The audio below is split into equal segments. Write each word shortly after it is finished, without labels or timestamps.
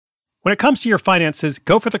When it comes to your finances,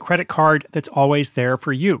 go for the credit card that's always there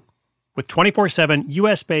for you. With 24/7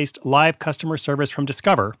 US-based live customer service from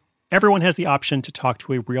Discover, everyone has the option to talk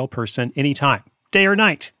to a real person anytime, day or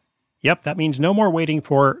night. Yep, that means no more waiting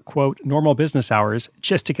for, quote, normal business hours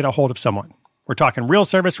just to get a hold of someone. We're talking real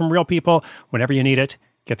service from real people whenever you need it.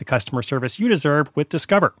 Get the customer service you deserve with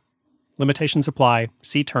Discover. Limitations apply.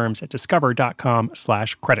 See terms at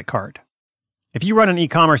discover.com/creditcard. If you run an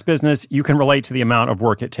e-commerce business, you can relate to the amount of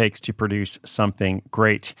work it takes to produce something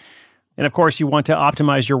great. And of course, you want to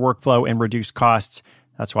optimize your workflow and reduce costs.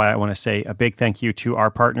 That's why I want to say a big thank you to our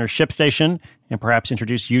partner, ShipStation, and perhaps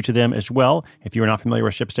introduce you to them as well. If you are not familiar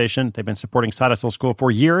with ShipStation, they've been supporting Side Hustle School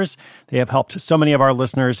for years. They have helped so many of our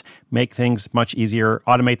listeners make things much easier,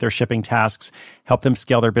 automate their shipping tasks, help them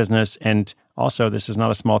scale their business, and also, this is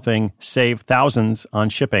not a small thing, save thousands on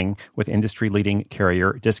shipping with industry-leading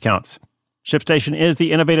carrier discounts. ShipStation is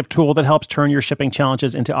the innovative tool that helps turn your shipping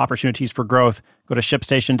challenges into opportunities for growth. Go to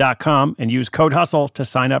ShipStation.com and use code HUSTLE to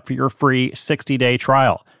sign up for your free 60-day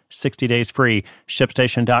trial. 60 days free.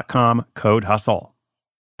 ShipStation.com, code HUSTLE.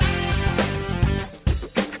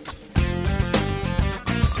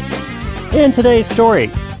 In today's story,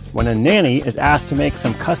 when a nanny is asked to make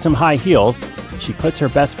some custom high heels, she puts her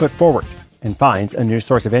best foot forward and finds a new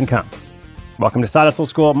source of income. Welcome to Side Hustle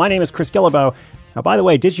School. My name is Chris Guillebeau. Now, by the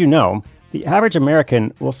way, did you know the average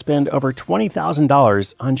American will spend over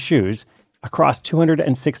 $20,000 on shoes across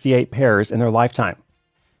 268 pairs in their lifetime?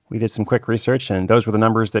 We did some quick research, and those were the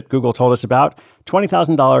numbers that Google told us about.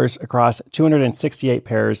 $20,000 across 268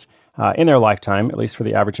 pairs in their lifetime, at least for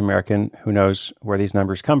the average American. Who knows where these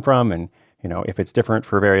numbers come from and, if it's different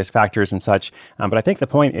for various factors and such. But I think the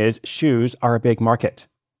point is shoes are a big market.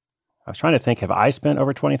 I was trying to think, have I spent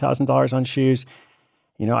over $20,000 on shoes?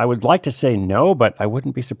 I would like to say no, but I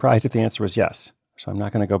wouldn't be surprised if the answer was yes. So I'm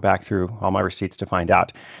not going to go back through all my receipts to find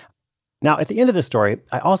out. Now, at the end of the story,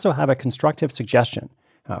 I also have a constructive suggestion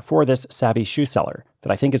for this savvy shoe seller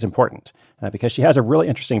that I think is important because she has a really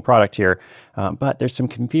interesting product here, but there's some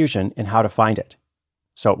confusion in how to find it.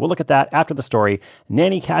 So we'll look at that after the story.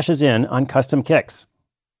 Nanny cashes in on custom kicks.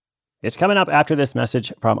 It's coming up after this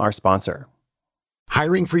message from our sponsor.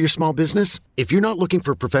 Hiring for your small business? If you're not looking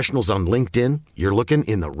for professionals on LinkedIn, you're looking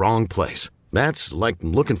in the wrong place. That's like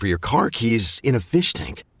looking for your car keys in a fish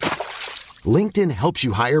tank. LinkedIn helps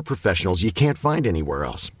you hire professionals you can't find anywhere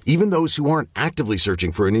else, even those who aren't actively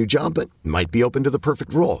searching for a new job but might be open to the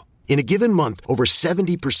perfect role. In a given month, over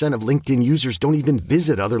 70% of LinkedIn users don't even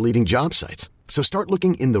visit other leading job sites. So start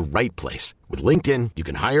looking in the right place. With LinkedIn, you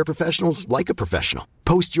can hire professionals like a professional.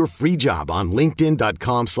 Post your free job on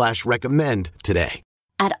linkedin.com/recommend today.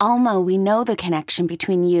 At Alma, we know the connection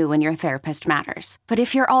between you and your therapist matters. But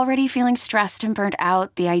if you're already feeling stressed and burnt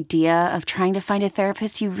out, the idea of trying to find a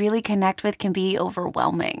therapist you really connect with can be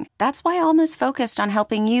overwhelming. That's why Alma's focused on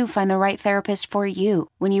helping you find the right therapist for you.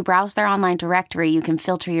 When you browse their online directory, you can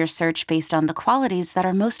filter your search based on the qualities that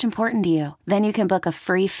are most important to you. Then you can book a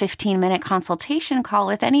free 15-minute consultation call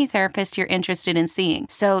with any therapist you're interested in seeing,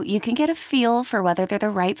 so you can get a feel for whether they're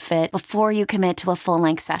the right fit before you commit to a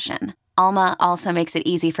full-length session. Alma also makes it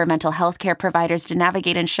easy for mental health care providers to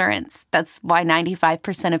navigate insurance. That's why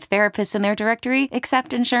 95% of therapists in their directory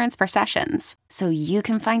accept insurance for sessions. So you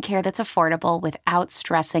can find care that's affordable without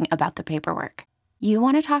stressing about the paperwork. You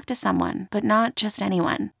want to talk to someone, but not just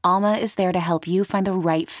anyone. Alma is there to help you find the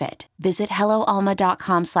right fit. Visit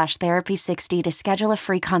helloalma.com/therapy60 to schedule a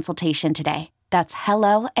free consultation today. That's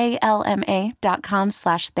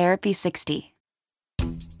helloalma.com/therapy60.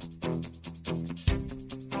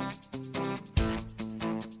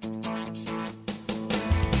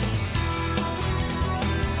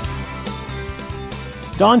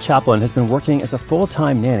 Dawn Chaplin has been working as a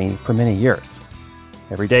full-time nanny for many years.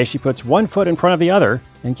 Every day she puts one foot in front of the other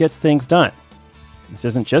and gets things done. This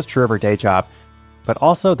isn't just true of her day job, but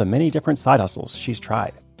also the many different side hustles she's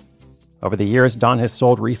tried. Over the years, Dawn has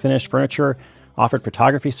sold refinished furniture, offered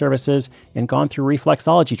photography services, and gone through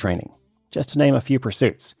reflexology training, just to name a few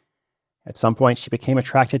pursuits. At some point, she became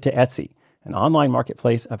attracted to Etsy, an online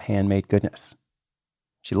marketplace of handmade goodness.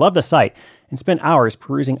 She loved the site and spent hours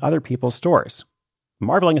perusing other people's stores,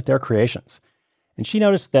 marveling at their creations. And she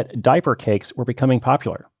noticed that diaper cakes were becoming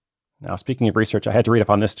popular. Now, speaking of research, I had to read up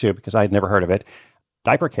on this too because I had never heard of it.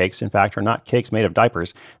 Diaper cakes, in fact, are not cakes made of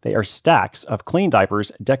diapers. They are stacks of clean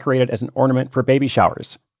diapers decorated as an ornament for baby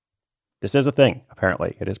showers. This is a thing,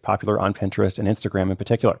 apparently. It is popular on Pinterest and Instagram in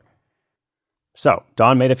particular. So,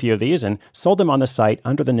 Dawn made a few of these and sold them on the site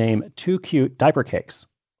under the name Too Cute Diaper Cakes.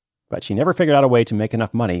 But she never figured out a way to make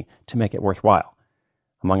enough money to make it worthwhile.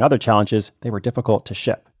 Among other challenges, they were difficult to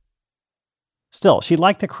ship. Still, she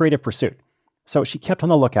liked the creative pursuit, So she kept on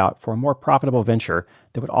the lookout for a more profitable venture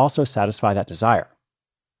that would also satisfy that desire.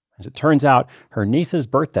 As it turns out, her niece's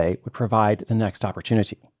birthday would provide the next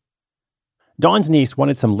opportunity. Dawn's niece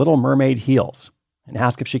wanted some Little Mermaid heels and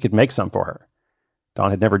asked if she could make some for her.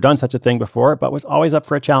 Dawn had never done such a thing before, but was always up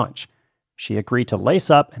for a challenge. She agreed to lace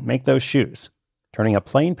up and make those shoes, turning a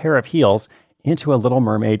plain pair of heels into a Little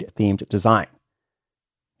Mermaid-themed design.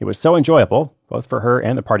 It was so enjoyable, both for her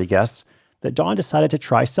and the party guests, that Dawn decided to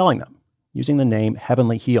try selling them, using the name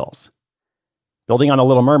Heavenly Heels. Building on a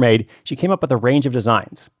Little Mermaid, she came up with a range of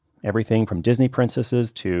designs, everything from Disney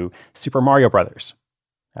princesses to Super Mario Brothers.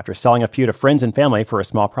 After selling a few to friends and family for a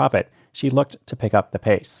small profit, she looked to pick up the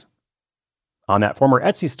pace. On that former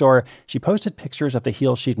Etsy store, she posted pictures of the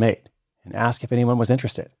heels she'd made and asked if anyone was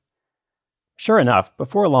interested. Sure enough,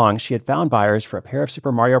 before long, she had found buyers for a pair of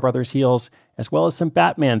Super Mario Brothers heels, as well as some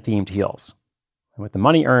Batman-themed heels. And with the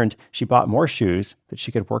money earned, she bought more shoes that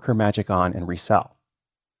she could work her magic on and resell.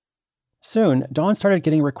 Soon, Dawn started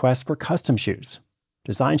getting requests for custom shoes,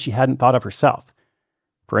 designs she hadn't thought of herself.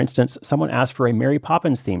 For instance, someone asked for a Mary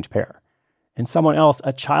Poppins-themed pair, and someone else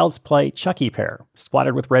a Child's Play Chucky pair,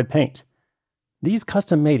 splattered with red paint. These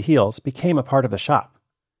custom-made heels became a part of the shop.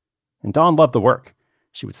 And Dawn loved the work.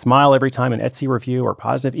 She would smile every time an Etsy review or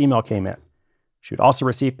positive email came in. She would also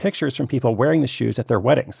receive pictures from people wearing the shoes at their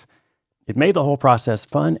weddings. It made the whole process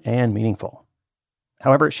fun and meaningful.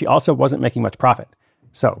 However, she also wasn't making much profit,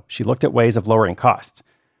 so she looked at ways of lowering costs.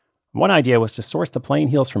 One idea was to source the plain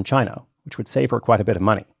heels from China, which would save her quite a bit of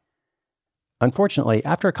money. Unfortunately,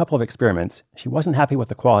 after a couple of experiments, she wasn't happy with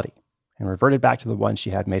the quality and reverted back to the ones she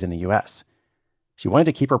had made in the US. She wanted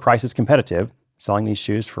to keep her prices competitive, selling these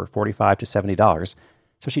shoes for $45 to $70,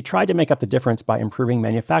 so she tried to make up the difference by improving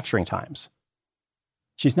manufacturing times.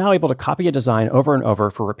 She's now able to copy a design over and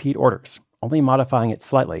over for repeat orders, only modifying it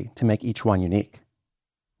slightly to make each one unique.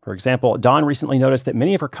 For example, Dawn recently noticed that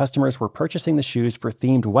many of her customers were purchasing the shoes for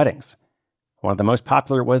themed weddings. One of the most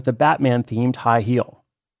popular was the Batman-themed high heel.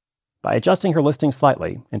 By adjusting her listing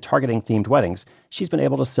slightly and targeting themed weddings, she's been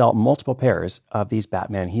able to sell multiple pairs of these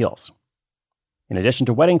Batman heels. In addition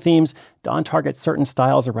to wedding themes, Dawn targets certain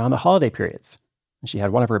styles around the holiday periods. And she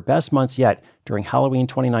had one of her best months yet during Halloween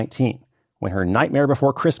 2019, when her Nightmare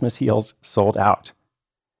Before Christmas heels sold out.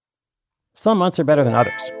 Some months are better than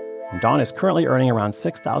others, and Dawn is currently earning around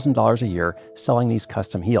 $6,000 a year selling these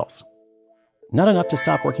custom heels. Not enough to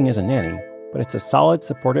stop working as a nanny, but it's a solid,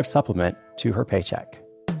 supportive supplement to her paycheck.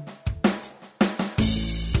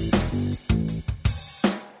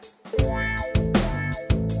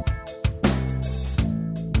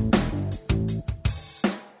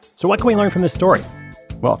 So what can we learn from this story?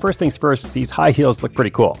 Well, first things first, these high heels look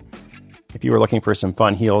pretty cool. If you were looking for some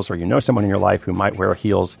fun heels, or you know someone in your life who might wear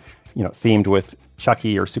heels, themed with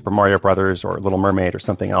Chucky or Super Mario Brothers or Little Mermaid or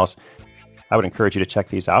something else, I would encourage you to check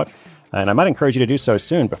these out. And I might encourage you to do so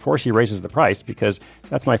soon before she raises the price, because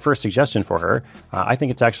that's my first suggestion for her. I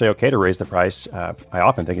think it's actually okay to raise the price. I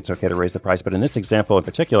often think it's okay to raise the price, but in this example in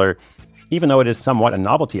particular, even though it is somewhat a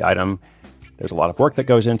novelty item, there's a lot of work that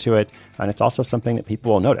goes into it, and it's also something that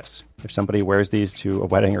people will notice. If somebody wears these to a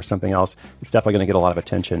wedding or something else, it's definitely going to get a lot of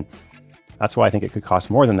attention. That's why I think it could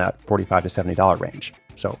cost more than that $45 to $70 range.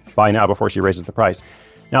 So buy now before she raises the price.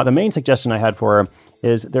 Now, the main suggestion I had for her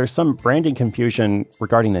is there's some branding confusion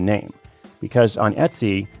regarding the name. Because on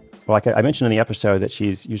Etsy, like I mentioned in the episode that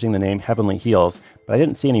she's using the name Heavenly Heels, but I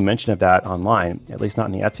didn't see any mention of that online, at least not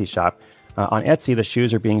in the Etsy shop. On Etsy, the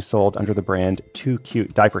shoes are being sold under the brand Too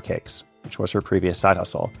Cute Diaper Cakes, which was her previous side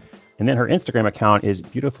hustle. And then her Instagram account is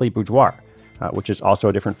Beautifully Boudoir, which is also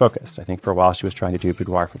a different focus. I think for a while she was trying to do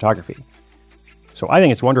boudoir photography. So I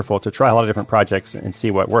think it's wonderful to try a lot of different projects and see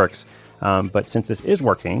what works. But since this is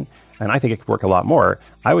working, and I think it could work a lot more,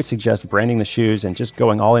 I would suggest branding the shoes and just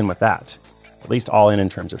going all in with that. At least all in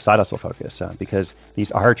terms of side hustle focus, because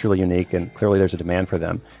these are truly unique and clearly there's a demand for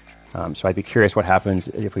them. So I'd be curious what happens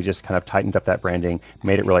if we just kind of tightened up that branding,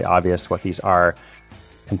 made it really obvious what these are,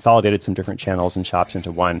 consolidated some different channels and shops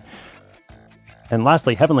into one. And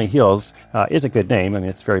lastly, Heavenly Heels is a good name. I mean,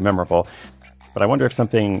 it's very memorable. But I wonder if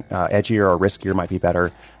something edgier or riskier might be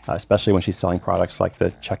better, especially when she's selling products like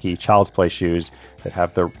the Chucky Child's Play shoes that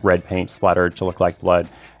have the red paint splattered to look like blood.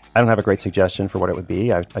 I don't have a great suggestion for what it would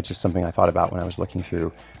be. I just something I thought about when I was looking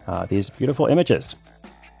through these beautiful images.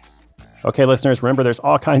 Okay, listeners, remember there's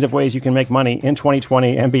all kinds of ways you can make money in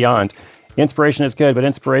 2020 and beyond. Inspiration is good, but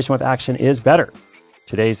inspiration with action is better.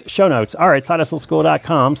 Today's show notes are at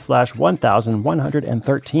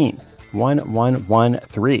sidehustleschool.com/1113,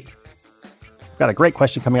 1113. I've got a great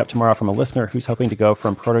question coming up tomorrow from a listener who's hoping to go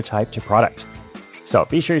from prototype to product. So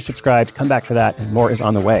be sure you're subscribed, come back for that, and more is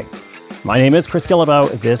on the way. My name is Chris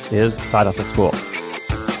Guillebeau. This is Side Hustle School.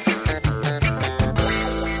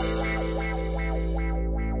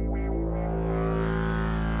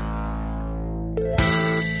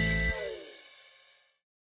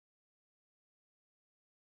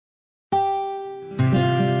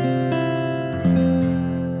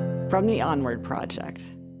 From the Onward Project.